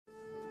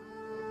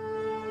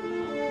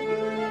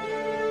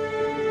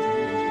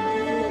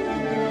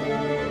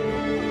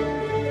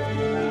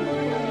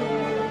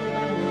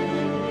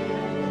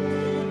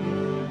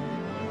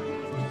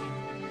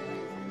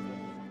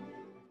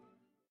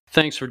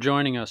Thanks for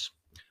joining us.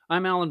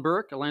 I'm Alan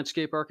Burke, a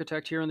landscape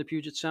architect here in the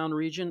Puget Sound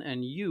region,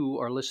 and you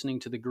are listening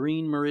to the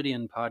Green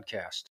Meridian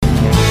podcast.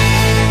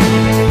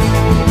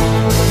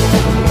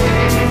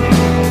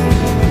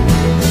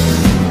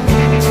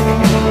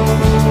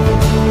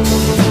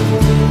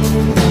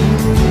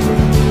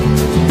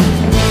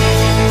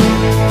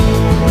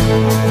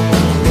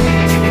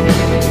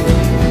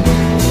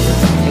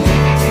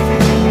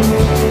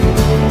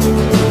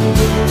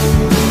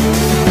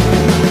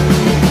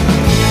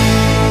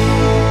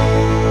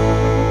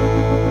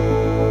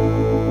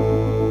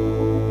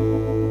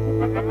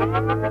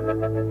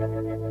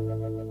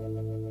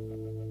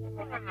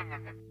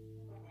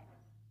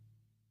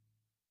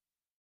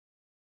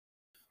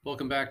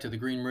 Welcome back to the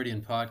Green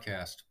Meridian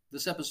podcast.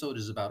 This episode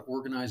is about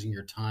organizing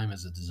your time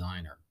as a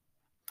designer.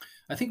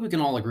 I think we can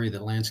all agree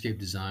that landscape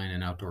design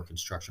and outdoor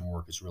construction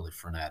work is really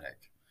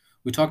frenetic.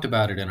 We talked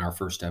about it in our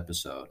first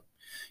episode.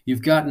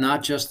 You've got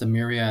not just the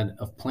myriad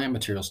of plant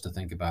materials to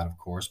think about, of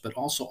course, but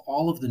also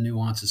all of the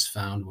nuances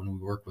found when we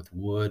work with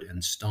wood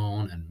and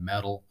stone and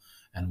metal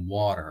and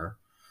water,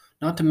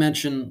 not to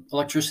mention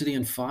electricity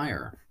and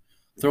fire.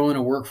 Throw in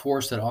a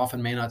workforce that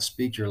often may not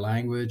speak your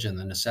language and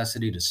the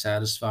necessity to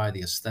satisfy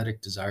the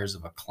aesthetic desires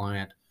of a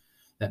client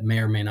that may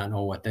or may not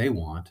know what they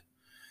want,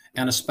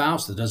 and a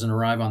spouse that doesn't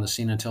arrive on the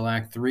scene until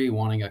Act 3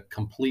 wanting a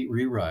complete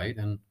rewrite,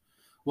 and,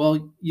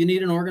 well, you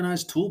need an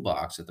organized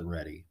toolbox at the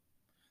ready.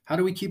 How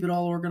do we keep it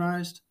all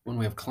organized when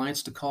we have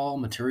clients to call,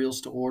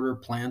 materials to order,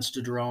 plans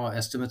to draw,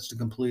 estimates to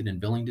complete,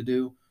 and billing to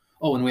do?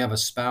 Oh, and we have a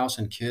spouse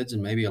and kids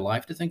and maybe a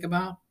life to think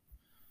about?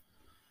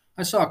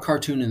 I saw a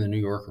cartoon in the New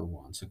Yorker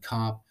once. A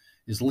cop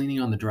is leaning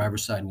on the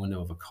driver's side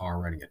window of a car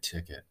writing a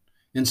ticket.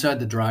 Inside,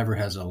 the driver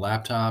has a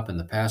laptop in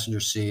the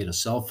passenger seat, a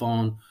cell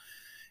phone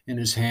in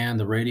his hand,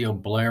 the radio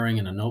blaring,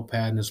 and a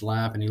notepad in his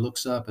lap, and he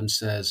looks up and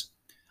says,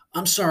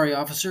 "I'm sorry,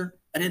 officer.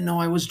 I didn't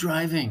know I was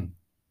driving."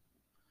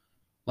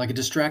 Like a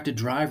distracted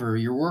driver,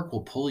 your work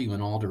will pull you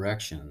in all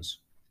directions.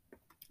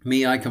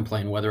 Me, I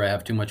complain whether I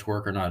have too much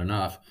work or not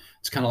enough.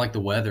 It's kind of like the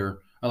weather.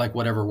 I like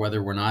whatever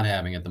weather we're not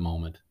having at the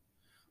moment.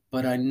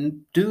 But I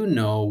do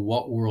know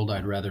what world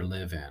I'd rather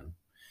live in.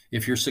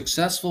 If you're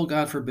successful,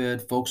 God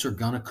forbid, folks are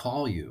going to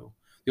call you.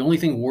 The only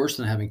thing worse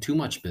than having too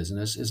much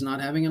business is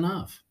not having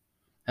enough.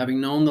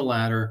 Having known the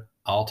latter,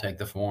 I'll take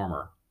the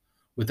former.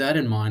 With that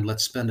in mind,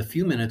 let's spend a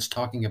few minutes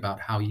talking about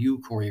how you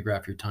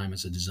choreograph your time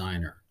as a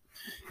designer.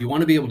 You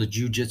want to be able to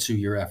jujitsu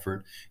your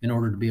effort in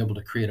order to be able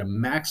to create a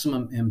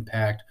maximum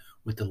impact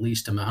with the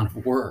least amount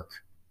of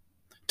work.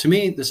 To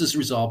me, this is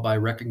resolved by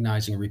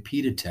recognizing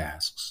repeated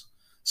tasks,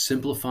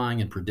 simplifying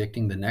and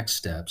predicting the next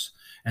steps,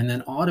 and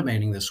then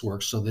automating this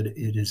work so that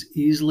it is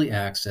easily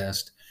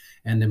accessed,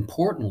 and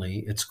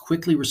importantly, it's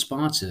quickly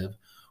responsive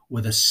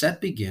with a set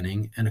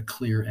beginning and a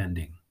clear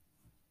ending.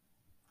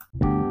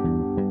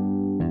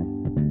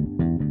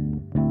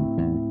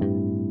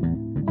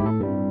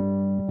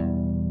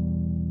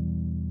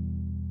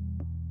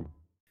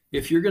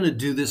 If you're going to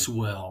do this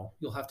well,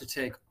 you'll have to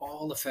take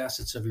all the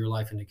facets of your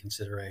life into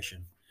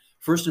consideration.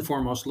 First and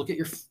foremost, look at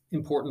your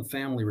important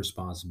family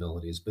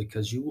responsibilities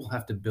because you will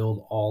have to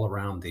build all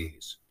around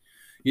these.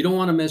 You don't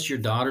want to miss your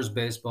daughter's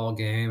baseball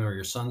game or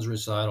your son's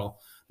recital,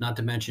 not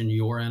to mention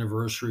your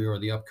anniversary or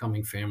the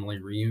upcoming family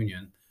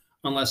reunion,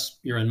 unless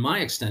you're in my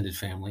extended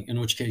family, in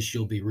which case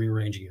you'll be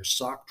rearranging your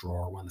sock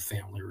drawer when the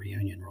family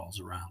reunion rolls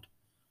around.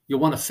 You'll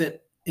want to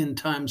fit in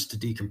times to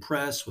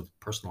decompress with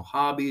personal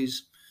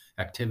hobbies,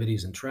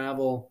 activities, and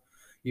travel.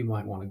 You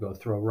might want to go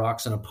throw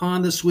rocks in a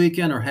pond this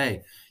weekend, or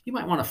hey, you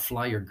might want to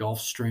fly your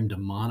Gulfstream to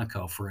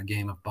Monaco for a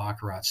game of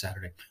Baccarat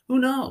Saturday. Who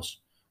knows?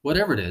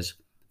 Whatever it is,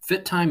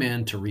 fit time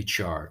in to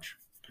recharge.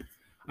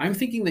 I'm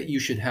thinking that you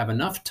should have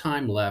enough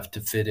time left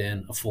to fit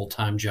in a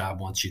full-time job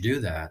once you do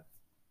that.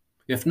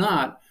 If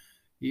not,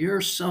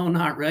 you're so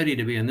not ready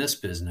to be in this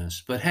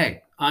business. But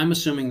hey, I'm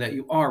assuming that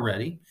you are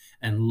ready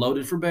and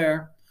loaded for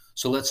bear.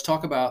 So let's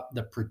talk about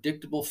the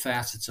predictable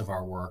facets of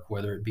our work,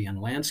 whether it be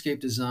in landscape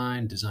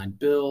design, design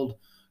build,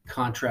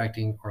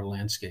 contracting, or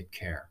landscape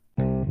care.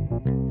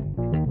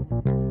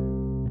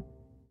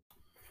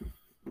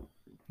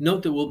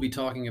 Note that we'll be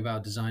talking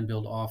about design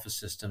build office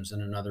systems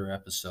in another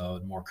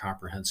episode more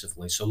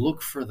comprehensively, so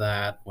look for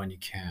that when you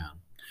can.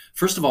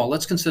 First of all,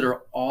 let's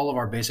consider all of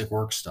our basic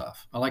work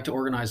stuff. I like to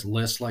organize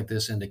lists like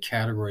this into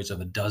categories of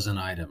a dozen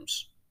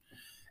items.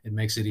 It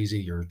makes it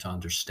easier to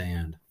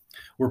understand.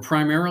 We're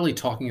primarily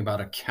talking about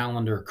a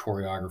calendar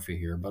choreography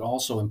here, but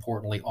also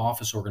importantly,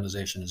 office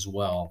organization as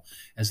well,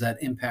 as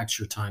that impacts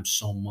your time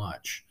so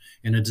much.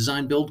 In a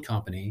design build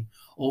company,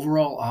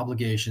 overall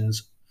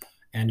obligations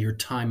and your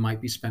time might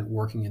be spent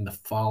working in the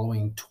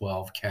following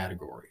 12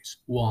 categories.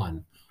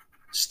 1,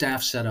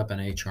 staff setup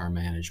and HR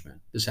management.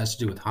 This has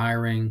to do with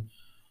hiring,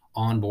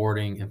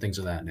 onboarding, and things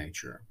of that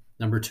nature.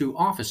 Number 2,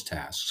 office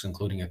tasks,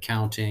 including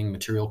accounting,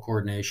 material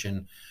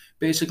coordination,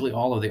 basically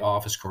all of the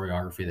office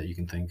choreography that you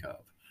can think of.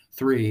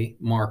 3,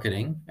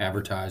 marketing,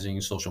 advertising,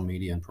 social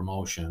media, and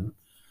promotion.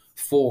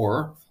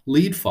 4,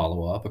 lead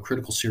follow-up, a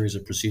critical series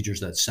of procedures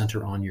that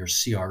center on your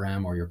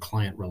CRM or your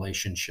client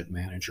relationship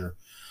manager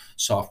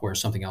software,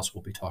 something else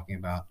we'll be talking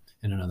about.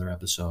 in another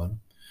episode.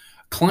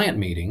 Client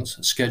meetings,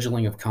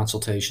 scheduling of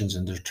consultations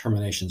and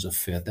determinations of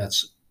fit.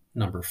 That's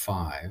number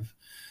 5.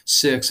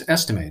 6,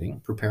 estimating,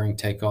 preparing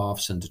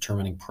takeoffs and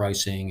determining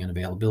pricing and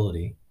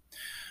availability.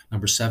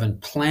 Number 7,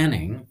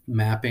 planning,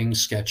 mapping,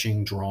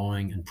 sketching,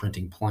 drawing, and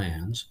printing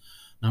plans.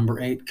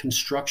 Number 8,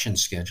 construction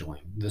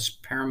scheduling. This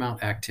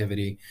paramount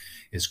activity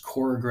is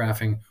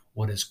choreographing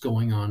what is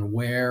going on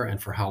where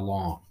and for how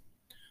long.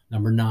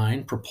 Number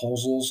 9,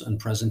 proposals and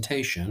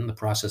presentation, the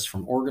process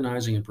from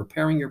organizing and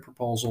preparing your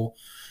proposal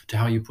to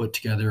how you put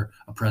together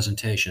a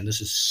presentation.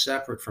 This is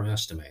separate from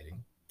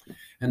estimating.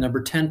 And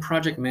number 10,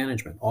 project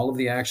management, all of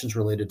the actions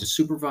related to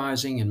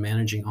supervising and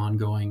managing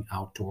ongoing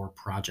outdoor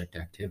project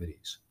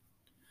activities.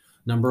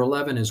 Number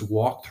 11 is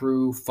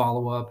walkthrough,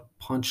 follow-up,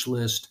 punch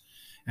list,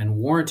 and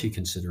warranty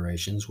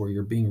considerations, where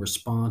you're being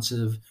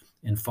responsive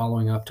and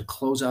following up to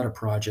close out a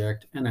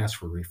project and ask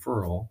for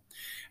referral.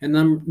 And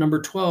then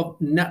number 12,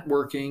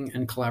 networking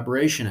and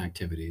collaboration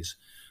activities,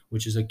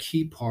 which is a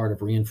key part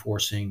of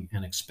reinforcing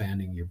and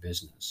expanding your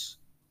business.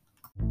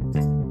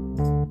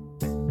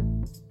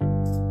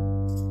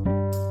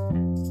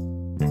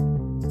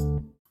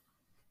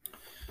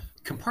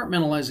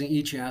 Compartmentalizing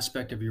each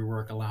aspect of your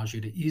work allows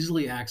you to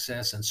easily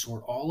access and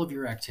sort all of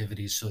your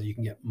activities so you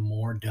can get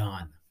more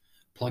done.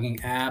 Plugging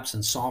apps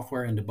and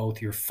software into both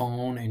your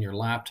phone and your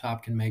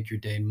laptop can make your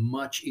day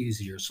much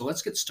easier. So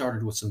let's get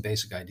started with some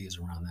basic ideas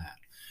around that.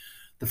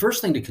 The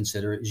first thing to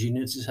consider is you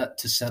need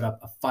to set up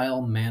a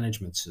file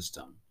management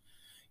system.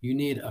 You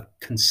need a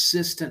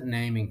consistent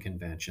naming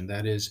convention.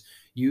 That is,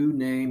 you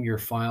name your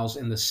files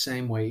in the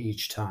same way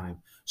each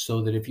time,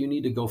 so that if you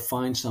need to go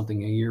find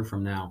something a year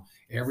from now,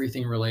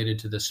 everything related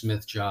to the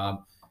Smith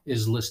job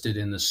is listed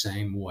in the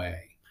same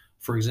way.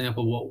 For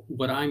example,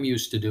 what I'm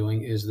used to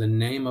doing is the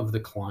name of the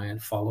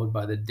client followed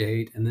by the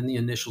date and then the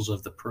initials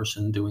of the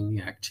person doing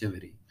the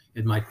activity.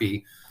 It might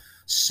be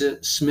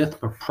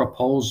Smith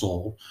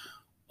Proposal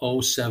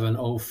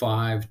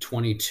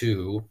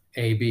 070522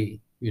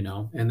 AB,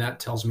 and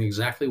that tells me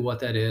exactly what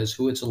that is,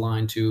 who it's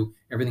aligned to,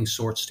 everything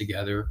sorts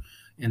together,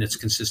 and it's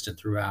consistent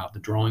throughout. The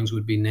drawings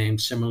would be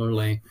named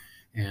similarly,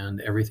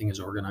 and everything is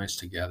organized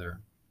together.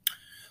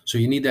 So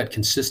you need that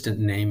consistent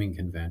naming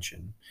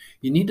convention.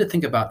 You need to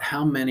think about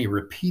how many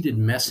repeated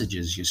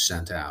messages you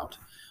sent out,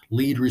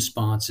 lead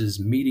responses,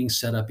 meeting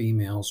setup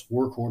emails,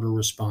 work order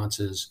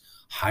responses,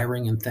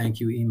 hiring and thank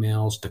you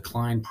emails,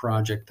 decline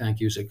project thank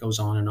yous. It goes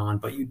on,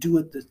 but you do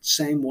it the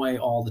same way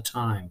all the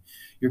time.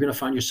 You're going to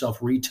find yourself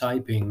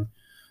retyping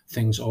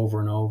things over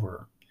and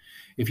over.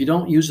 If you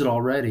don't use it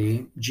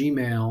already,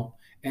 Gmail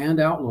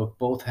and Outlook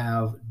both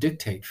have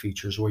dictate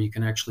features where you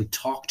can actually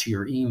talk to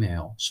your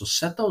email. So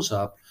set those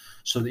up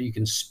so that you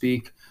can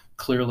speak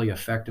clearly,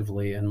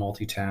 effectively, and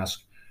multitask,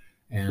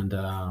 and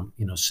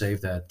save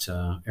that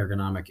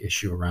ergonomic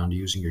issue around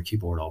using your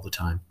keyboard all the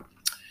time.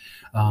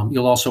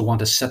 You'll also want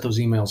to set those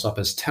emails up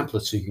as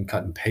templates so you can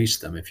cut and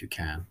paste them if you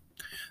can.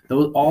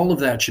 All of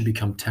that should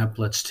become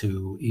templates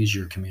to ease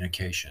your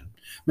communication.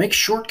 Make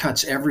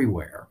shortcuts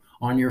everywhere.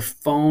 On your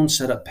phone,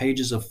 set up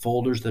pages of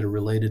folders that are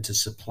related to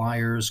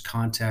suppliers,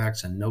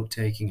 contacts, and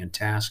note-taking and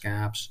task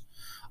apps.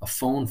 A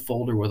phone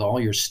folder with all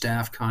your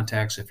staff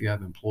contacts if you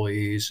have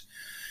employees.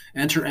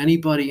 Enter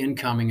anybody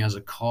incoming as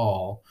a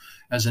call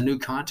as a new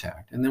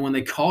contact. And then when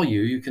they call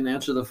you, you can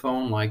answer the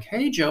phone like,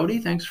 "Hey, Jody,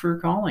 thanks for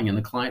calling." And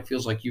the client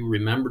feels like you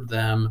remembered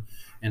them,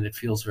 and it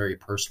feels very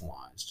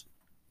personalized.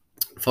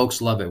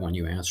 Folks love it when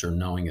you answer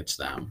knowing it's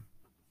them.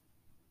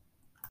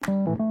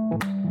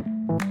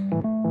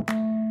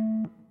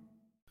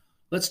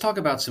 Let's talk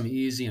about some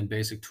easy and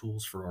basic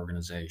tools for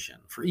organization.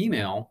 For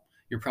email,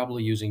 you're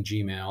probably using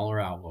Gmail or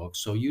Outlook,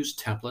 so use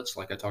templates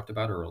like I talked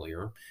about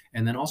earlier,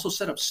 and then also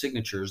set up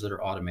signatures that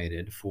are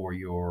automated for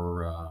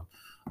your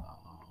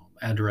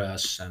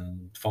address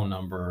and phone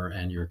number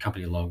and your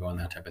company logo and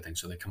that type of thing,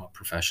 so they come up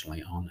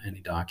professionally on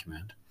any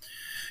document.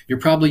 You're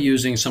probably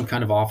using some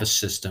kind of office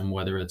system,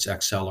 whether it's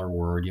Excel or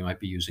Word. You might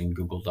be using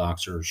Google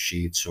Docs or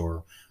Sheets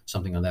or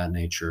something of that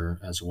nature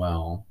as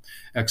well.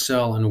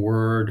 Excel and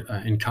Word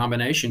in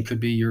combination could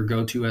be your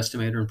go-to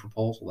estimator and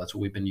proposal. That's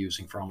what we've been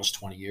using for almost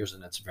 20 years,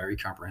 and it's very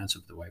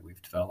comprehensive the way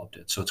we've developed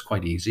it. So it's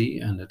quite easy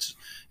and it's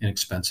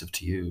inexpensive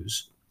to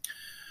use.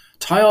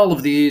 Tie all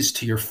of these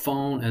to your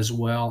phone as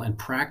well and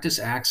practice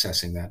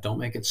accessing that. Don't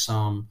make it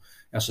some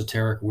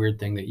esoteric weird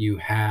thing that you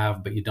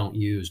have but you don't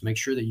use. Make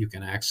sure that you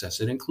can access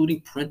it,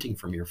 including printing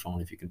from your phone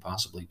if you can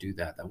possibly do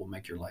that. That will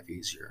make your life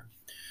easier.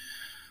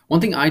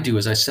 One thing I do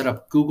is I set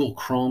up Google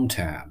Chrome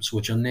tabs,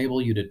 which enable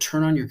you to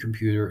turn on your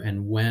computer,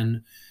 and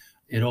when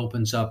it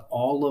opens up,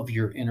 all of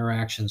your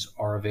interactions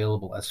are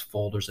available as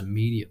folders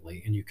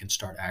immediately, and you can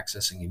start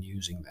accessing and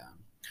using them.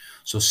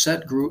 So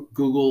set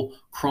Google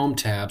Chrome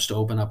tabs to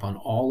open up on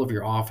all of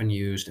your often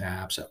used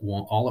apps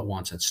all at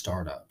once at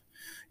startup.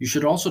 You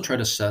should also try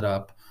to set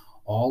up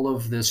all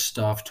of this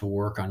stuff to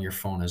work on your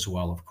phone as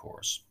well, of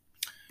course.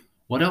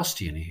 What else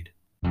do you need?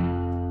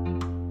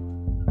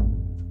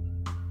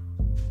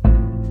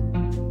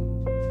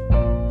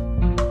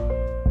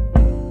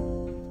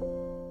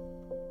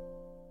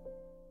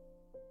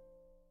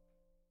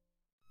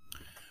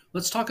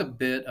 Let's talk a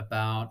bit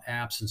about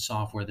apps and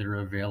software that are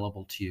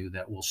available to you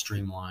that will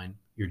streamline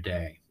your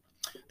day.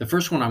 The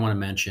first one I want to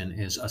mention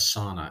is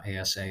Asana,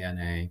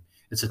 Asana.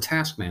 It's a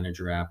task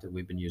manager app that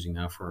we've been using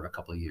now for a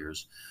couple of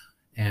years,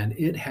 and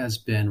it has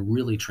been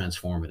really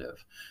transformative.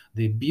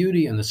 The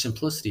beauty and the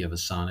simplicity of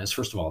Asana is,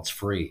 first of all, it's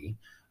free.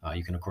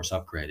 You can, of course,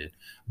 upgrade it,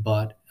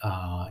 but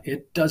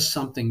it does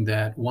something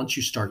that once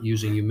you start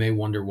using, you may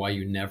wonder why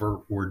you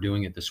never were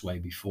doing it this way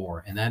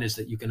before. And that is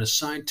that you can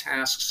assign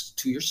tasks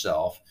to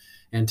yourself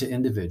and to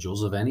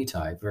individuals of any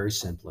type, very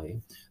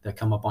simply, that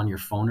come up on your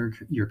phone or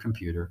your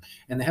computer,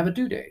 and they have a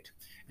due date.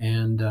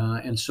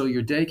 And so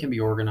your day can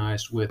be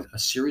organized with a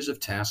series of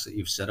tasks that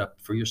you've set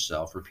up for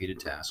yourself, repeated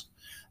tasks,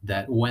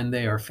 that when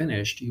they are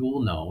finished, you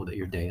will know that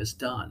your day is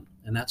done.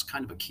 And that's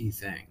kind of a key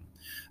thing.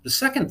 The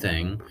second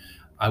thing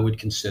I would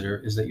consider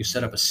is that you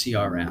set up a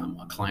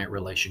CRM, a client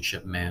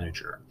relationship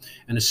manager.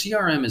 And a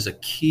CRM is a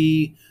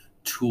key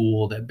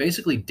tool that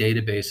basically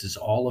databases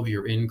all of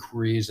your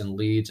inquiries and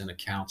leads and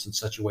accounts in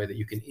such a way that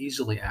you can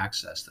easily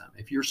access them.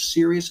 If you're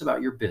serious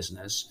about your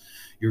business,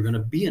 you're going to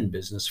be in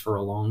business for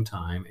a long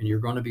time, and you're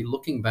going to be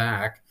looking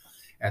back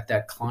at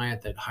that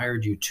client that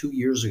hired you 2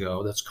 years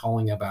ago that's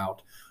calling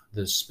about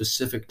the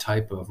specific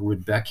type of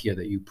Rudbeckia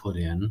that you put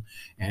in,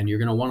 and you're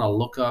going to want to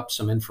look up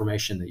some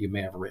information that you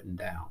may have written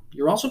down.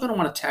 You're also going to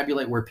want to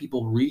tabulate where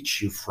people reach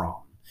you from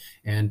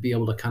and be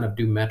able to kind of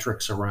do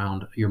metrics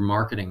around your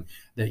marketing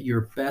that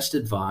you're best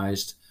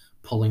advised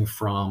pulling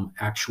from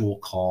actual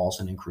calls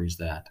and inquiries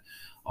that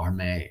are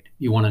made.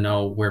 You want to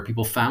know where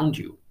people found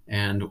you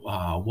and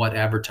what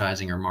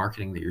advertising or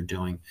marketing that you're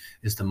doing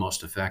is the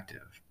most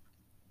effective.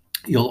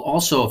 You'll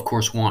also, of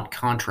course, want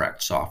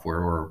contract software,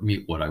 or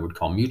what I would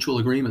call mutual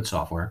agreement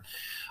software.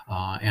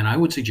 And I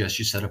would suggest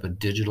you set up a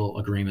digital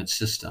agreement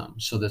system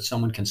so that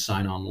someone can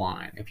sign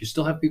online. If you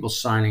still have people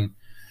signing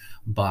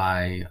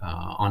by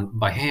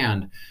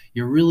hand,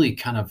 you're really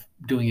kind of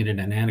doing it in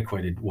an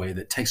antiquated way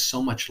that takes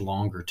so much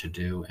longer to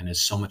do and is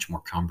so much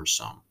more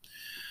cumbersome.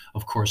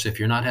 Of course, if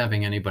you're not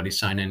having anybody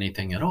sign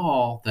anything at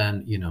all,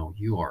 then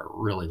you are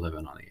really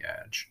living on the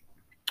edge.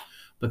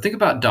 But think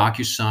about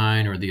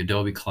DocuSign or the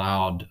Adobe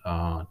Cloud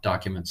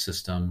document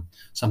system,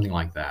 something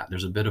like that.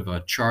 There's a bit of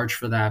a charge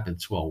for that, but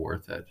it's well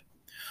worth it.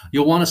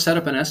 You'll want to set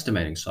up an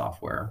estimating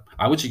software.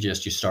 I would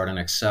suggest you start in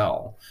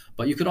Excel,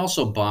 but you could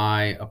also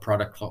buy a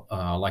product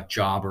like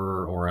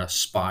Jobber or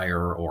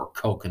Aspire or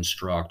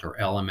CoConstruct or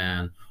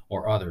Element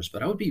or others.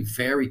 But I would be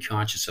very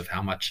conscious of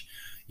how much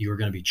you're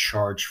going to be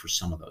charged for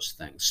some of those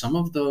things. Some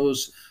of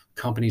those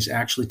companies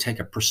actually take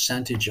a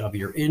percentage of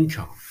your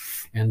income.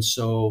 And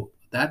so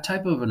that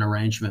type of an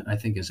arrangement, I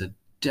think, is a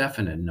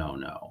definite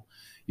no-no.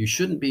 You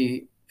shouldn't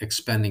be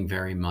expending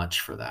very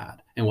much for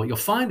that. And what you'll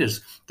find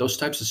is those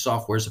types of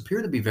softwares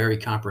appear to be very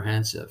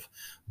comprehensive,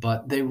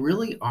 but they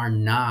really are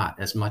not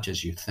as much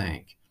as you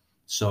think.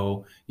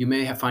 So you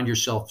may find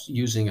yourself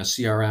using a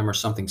CRM or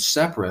something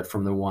separate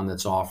from the one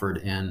that's offered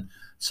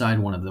inside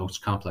one of those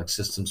complex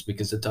systems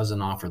because it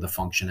doesn't offer the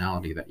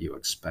functionality that you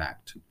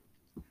expect.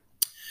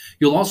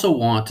 You'll also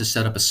want to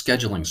set up a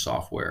scheduling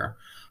software.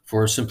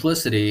 For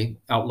simplicity,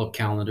 Outlook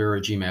Calendar or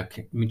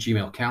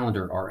Gmail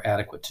Calendar are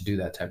adequate to do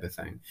that type of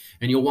thing.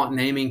 And you'll want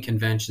naming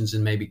conventions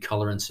and maybe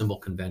color and symbol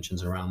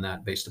conventions around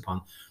that based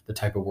upon the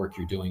type of work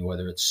you're doing,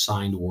 whether it's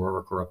signed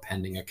work or a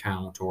pending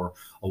account or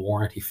a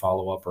warranty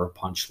follow-up or a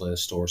punch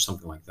list or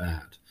something like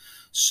that.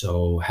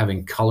 So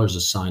having colors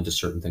assigned to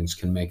certain things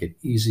can make it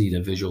easy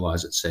to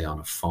visualize it, say, on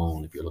a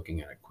phone if you're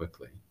looking at it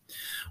quickly.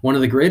 One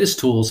of the greatest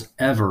tools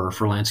ever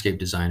for landscape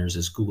designers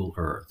is Google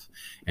Earth.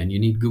 And you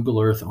need Google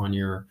Earth on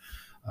your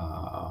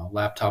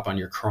laptop on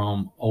your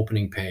Chrome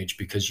opening page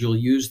because you'll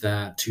use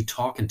that to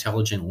talk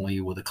intelligently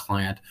with a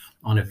client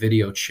on a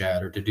video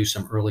chat or to do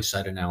some early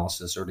site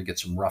analysis or to get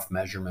some rough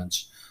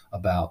measurements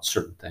about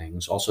certain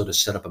things. Also to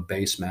set up a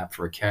base map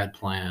for a CAD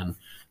plan,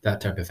 that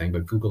type of thing.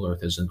 But Google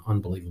Earth is an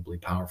unbelievably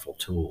powerful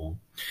tool.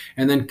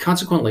 And then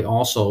consequently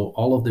also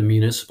all of the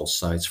municipal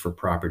sites for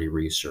property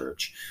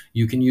research.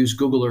 You can use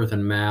Google Earth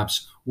and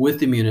Maps with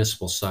the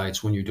municipal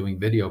sites when you're doing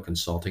video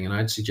consulting, and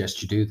I'd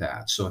suggest you do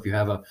that. So if you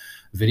have a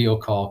video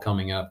call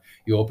coming up,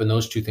 you open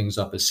those two things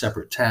up as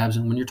separate tabs,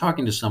 and when you're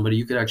talking to somebody,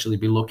 you could actually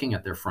be looking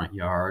at their front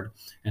yard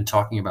and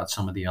talking about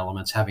some of the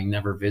elements having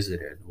never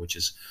visited, which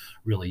is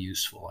really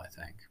useful, I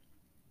think.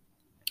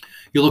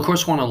 You'll, of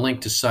course, want to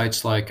link to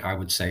sites like, I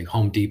would say,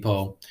 Home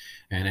Depot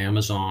and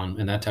Amazon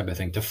and that type of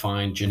thing to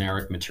find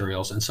generic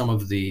materials, and some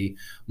of the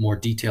more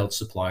detailed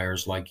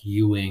suppliers like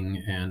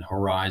Ewing and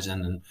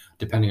Horizon, and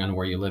depending on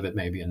where you live, it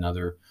may be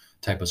another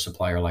type of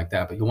supplier like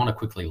that, but you'll want to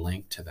quickly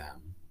link to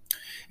them.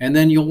 And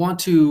then you'll want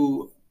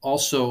to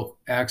also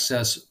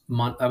access,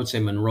 I would say,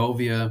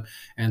 Monrovia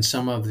and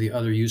some of the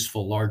other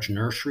useful large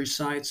nursery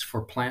sites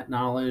for plant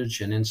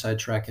knowledge and inside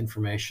track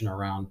information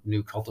around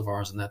new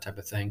cultivars and that type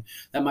of thing.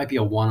 That might be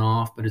a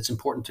one-off, but it's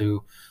important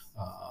to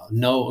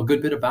know a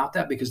good bit about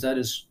that because that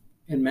is,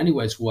 in many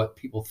ways, what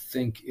people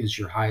think is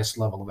your highest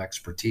level of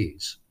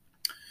expertise.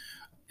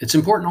 It's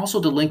important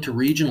also to link to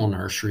regional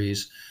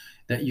nurseries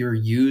that you're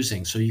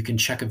using so you can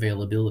check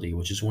availability,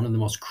 which is one of the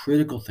most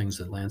critical things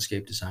that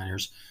landscape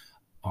designers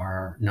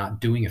are not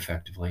doing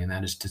effectively, and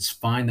that is to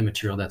find the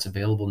material that's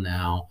available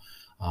now,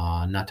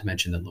 not to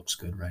mention that looks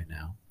good right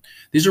now.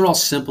 These are all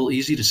simple,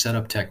 easy to set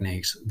up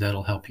techniques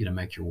that'll help you to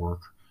make your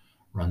work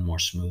run more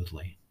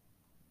smoothly.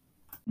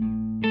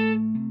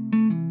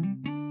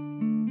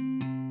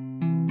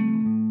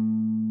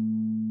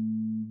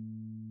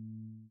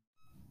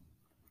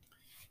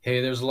 Hey,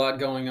 there's a lot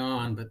going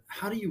on, but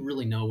how do you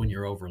really know when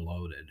you're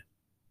overloaded?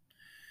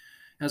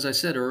 As I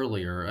said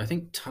earlier, I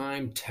think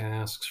time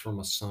tasks from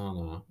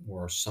Asana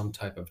or some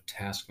type of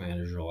task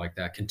manager like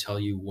that can tell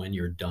you when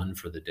you're done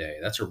for the day.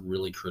 That's a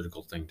really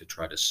critical thing to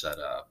try to set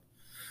up.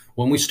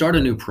 When we start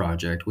a new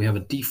project, we have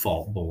a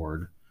default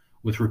board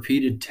with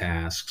repeated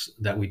tasks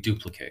that we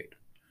duplicate.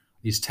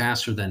 These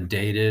tasks are then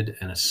dated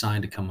and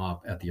assigned to come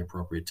up at the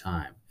appropriate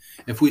time.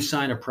 If we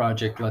sign a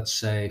project, let's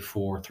say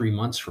for 3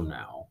 months from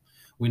now,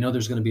 we know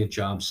there's going to be a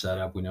job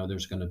setup. We know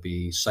there's going to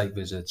be site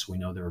visits. We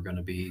know there are going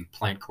to be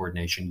plant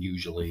coordination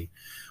usually.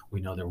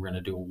 We know that we're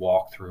going to do a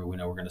walkthrough. We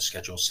know we're going to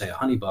schedule, say, a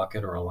honey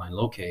bucket or a line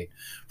locate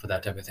for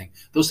that type of thing.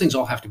 Those things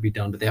all have to be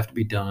done, but they have to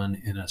be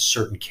done in a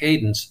certain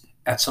cadence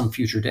at some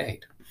future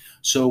date.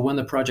 So when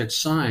the project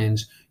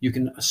signs, you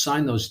can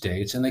assign those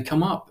dates and they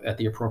come up at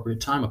the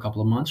appropriate time a couple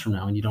of months from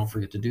now and you don't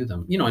forget to do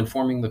them,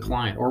 informing the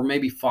client or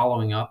maybe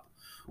following up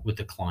with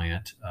the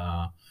client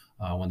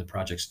when the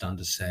project's done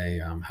to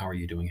say, how are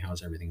you doing?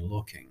 How's everything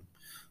looking?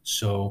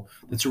 So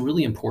that's a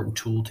really important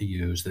tool to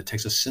use that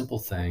takes a simple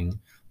thing,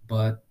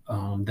 but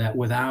that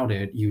without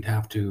it, you'd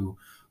have to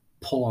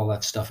pull all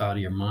that stuff out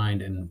of your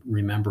mind and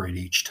remember it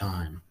each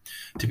time.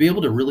 To be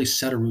able to really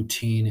set a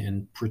routine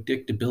and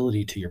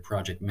predictability to your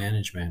project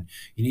management,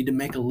 you need to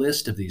make a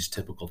list of these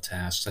typical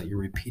tasks that you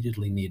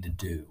repeatedly need to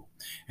do,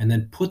 and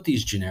then put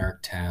these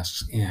generic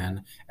tasks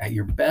in at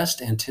your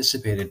best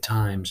anticipated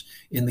times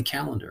in the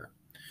calendar.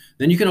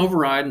 Then you can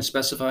override and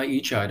specify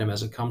each item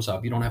as it comes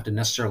up. You don't have to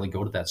necessarily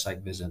go to that site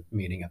visit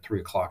meeting at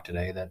 3 o'clock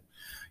today that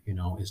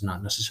is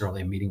not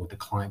necessarily a meeting with the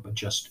client, but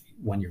just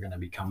when you're going to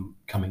be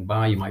coming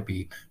by. You might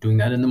be doing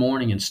that in the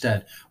morning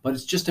instead. But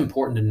it's just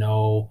important to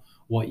know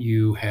what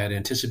you had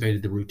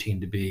anticipated the routine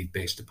to be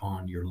based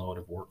upon your load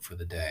of work for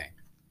the day.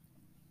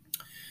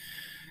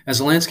 As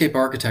a landscape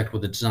architect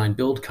with a design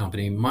build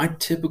company, my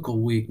typical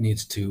week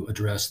needs to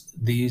address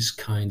these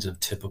kinds of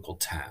typical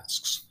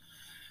tasks.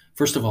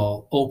 First of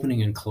all,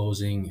 opening and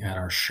closing at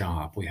our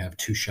shop. We have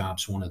 2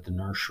 shops, one at the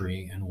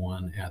nursery and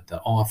one at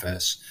the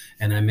office,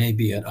 and I may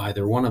be at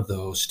either one of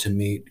those to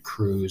meet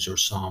crews or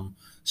some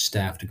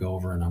staff to go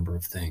over a number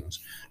of things.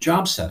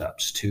 Job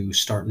setups to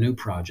start new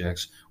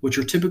projects, which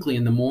are typically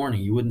in the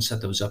morning. You wouldn't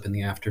set those up in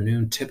the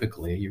afternoon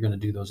typically. You're going to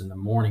do those in the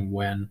morning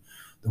when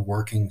the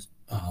working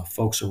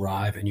folks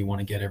arrive and you want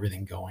to get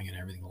everything going and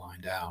everything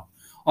lined out.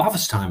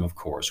 Office time, of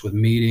course, with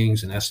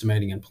meetings and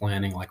estimating and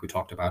planning, like we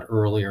talked about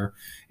earlier,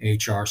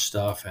 HR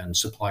stuff and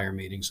supplier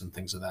meetings and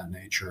things of that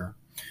nature.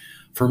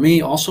 For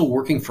me, also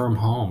working from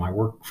home. I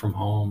work from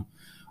home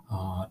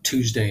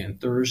Tuesday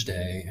and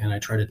Thursday, and I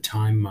try to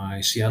time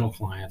my Seattle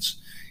clients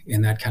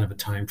in that kind of a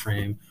time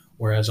frame.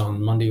 Whereas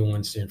on Monday,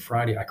 Wednesday, and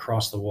Friday, I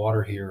cross the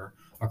water here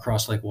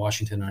across Lake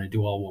Washington, and I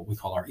do all what we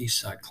call our East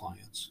Side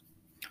clients.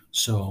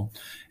 So,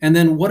 and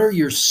then what are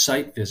your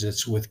site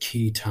visits with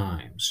key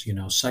times?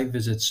 Site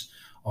visits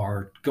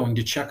are going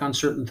to check on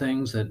certain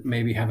things that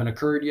maybe haven't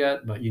occurred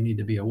yet, but you need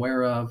to be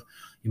aware of.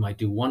 You might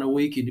do one a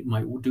week, you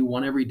might do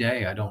one every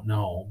day, I don't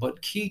know.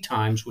 But key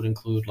times would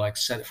include, like,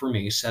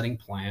 setting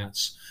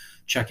plants,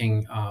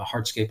 checking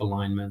hardscape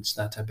alignments,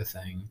 that type of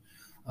thing.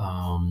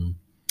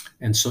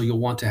 And so you'll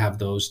want to have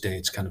those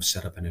dates kind of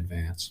set up in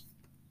advance.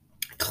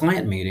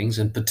 Client meetings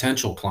and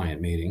potential client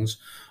meetings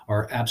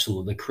are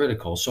absolutely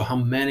critical. So how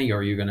many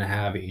are you going to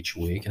have each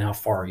week and how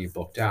far are you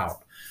booked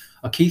out?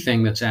 A key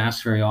thing that's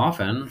asked very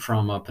often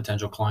from a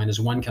potential client is,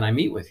 when can I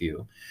meet with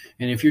you?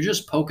 And if you're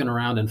just poking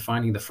around and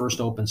finding the first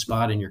open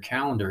spot in your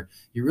calendar,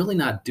 you're really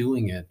not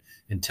doing it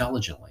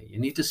intelligently. You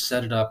need to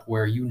set it up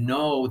where you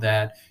know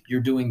that you're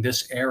doing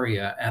this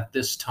area at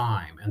this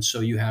time. And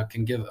so you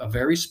can give a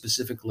very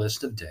specific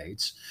list of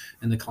dates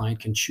and the client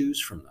can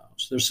choose from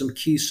those. There's some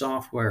key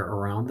software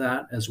around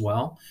that as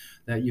well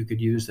that you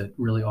could use that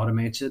really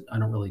automates it. I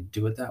don't really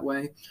do it that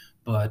way.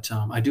 But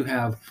I do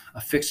have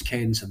a fixed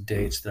cadence of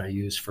dates that I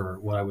use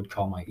for what I would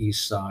call my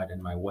East Side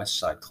and my West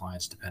Side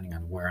clients, depending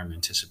on where I'm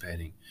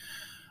anticipating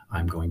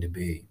I'm going to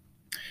be.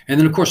 And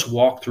then, of course,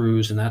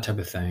 walkthroughs and that type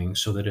of thing,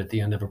 so that at the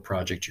end of a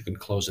project, you can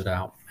close it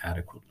out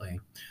adequately.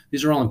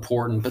 These are all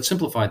important, but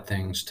simplified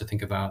things to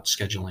think about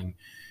scheduling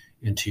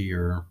into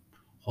your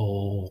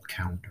whole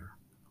calendar.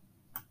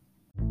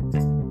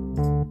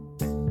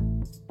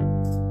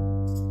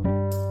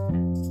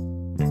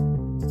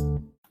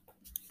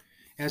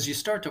 As you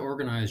start to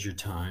organize your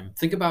time,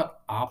 think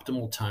about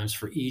optimal times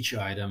for each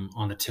item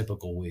on a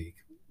typical week,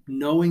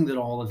 knowing that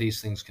all of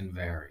these things can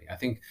vary. I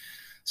think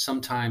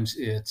sometimes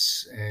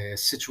it's a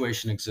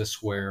situation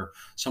exists where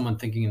someone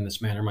thinking in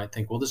this manner might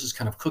think, well, this is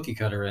kind of cookie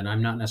cutter, and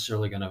I'm not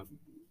necessarily going to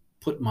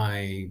put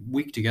my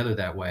week together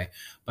that way.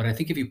 But I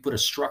think if you put a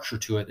structure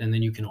to it and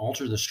then you can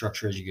alter the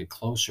structure as you get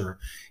closer,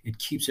 it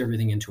keeps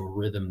everything into a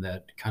rhythm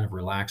that kind of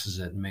relaxes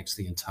it and makes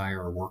the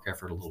entire work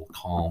effort a little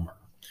calmer.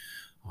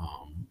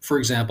 For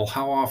example,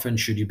 how often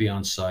should you be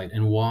on site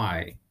and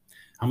why?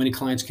 How many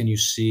clients can you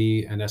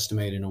see and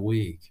estimate in a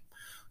week?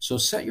 So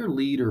set your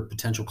lead or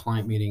potential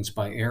client meetings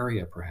by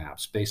area,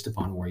 perhaps, based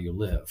upon where you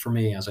live. For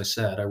me, as I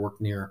said, I work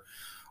near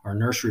our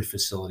nursery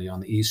facility on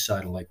the east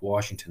side of Lake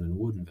Washington in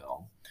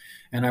Woodinville.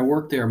 And I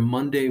work there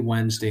Monday,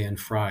 Wednesday, and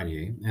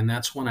Friday. And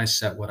that's when I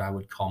set what I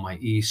would call my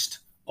East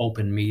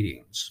open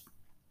meetings.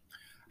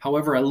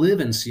 However, I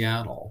live in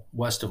Seattle,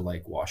 west of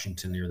Lake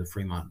Washington near the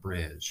Fremont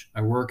Bridge.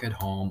 I work at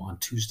home on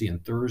Tuesday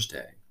and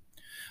Thursday.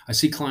 I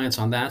see clients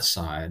on that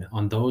side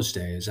on those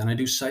days, and I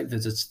do site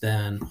visits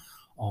then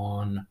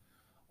on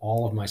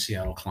all of my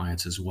Seattle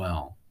clients as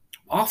well.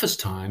 Office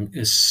time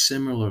is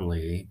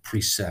similarly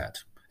preset.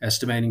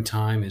 Estimating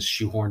time is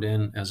shoehorned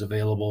in as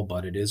available,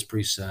 but it is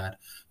preset.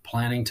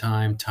 Planning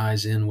time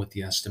ties in with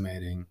the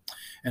estimating.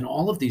 And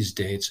all of these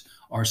dates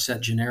are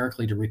set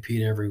generically to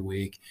repeat every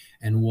week.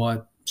 And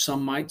what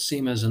some might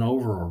seem as an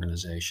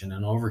over-organization,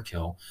 an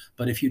overkill,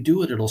 but if you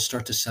do it, it'll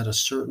start to set a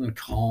certain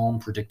calm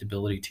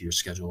predictability to your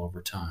schedule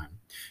over time.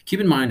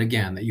 Keep in mind,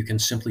 again, that you can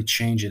simply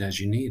change it as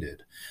you need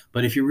it.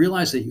 But if you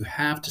realize that you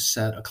have to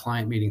set a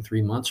client meeting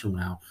 3 months from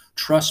now,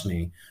 trust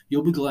me,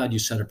 you'll be glad you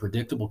set a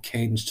predictable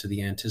cadence to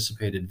the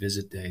anticipated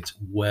visit dates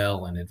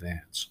well in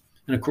advance.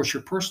 And of course,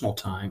 your personal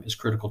time is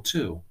critical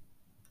too.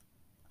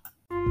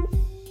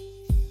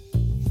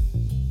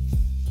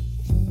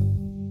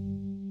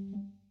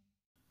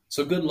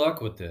 So good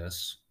luck with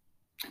this.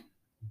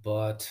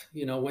 But,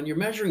 when you're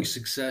measuring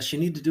success, you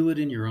need to do it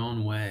in your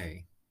own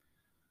way.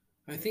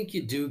 I think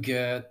you do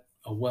get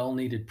a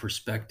well-needed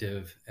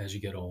perspective as you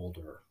get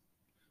older.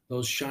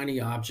 Those shiny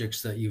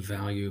objects that you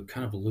value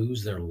kind of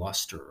lose their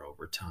luster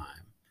over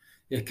time.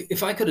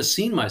 If I could have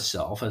seen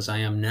myself as I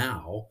am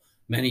now,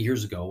 many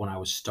years ago when I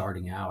was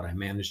starting out, I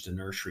managed a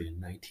nursery in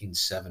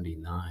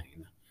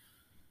 1979.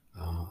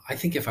 I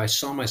think if I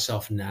saw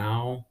myself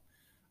now,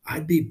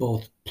 I'd be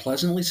both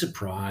pleasantly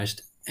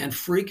surprised and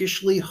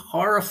freakishly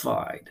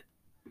horrified.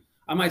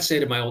 I might say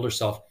to my older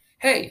self,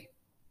 hey,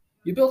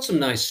 you built some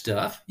nice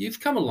stuff. You've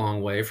come a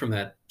long way from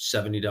that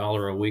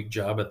 $70 a week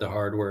job at the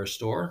hardware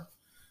store.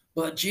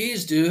 But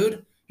geez,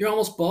 dude, you're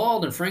almost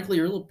bald and frankly,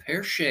 you're a little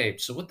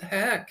pear-shaped. So what the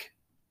heck?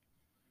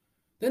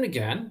 Then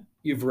again,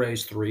 you've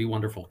raised 3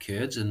 wonderful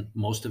kids, and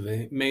most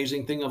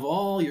amazing thing of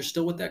all, you're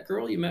still with that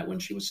girl you met when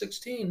she was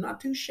 16. Not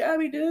too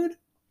shabby, dude.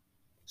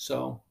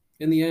 So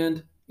in the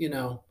end,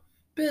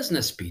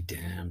 business be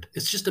damned.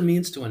 It's just a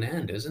means to an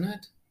end, isn't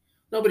it?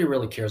 Nobody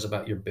really cares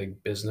about your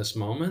big business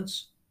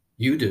moments.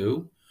 You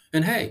do.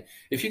 And hey,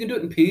 if you can do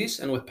it in peace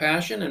and with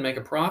passion and make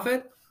a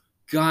profit,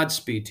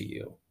 Godspeed to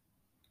you.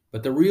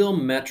 But the real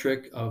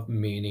metric of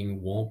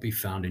meaning won't be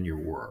found in your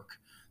work.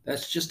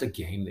 That's just a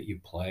game that you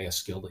play, a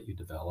skill that you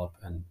develop,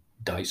 and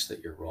dice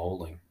that you're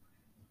rolling.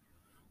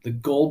 The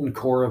golden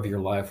core of your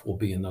life will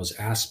be in those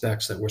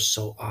aspects that were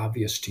so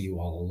obvious to you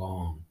all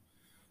along.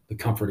 The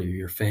comfort of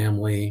your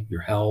family,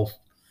 your health,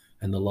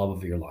 and the love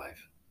of your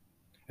life.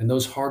 And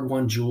those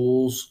hard-won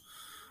jewels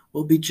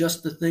will be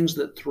just the things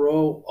that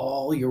throw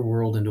all your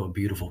world into a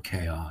beautiful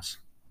chaos,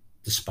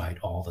 despite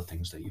all the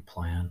things that you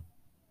plan.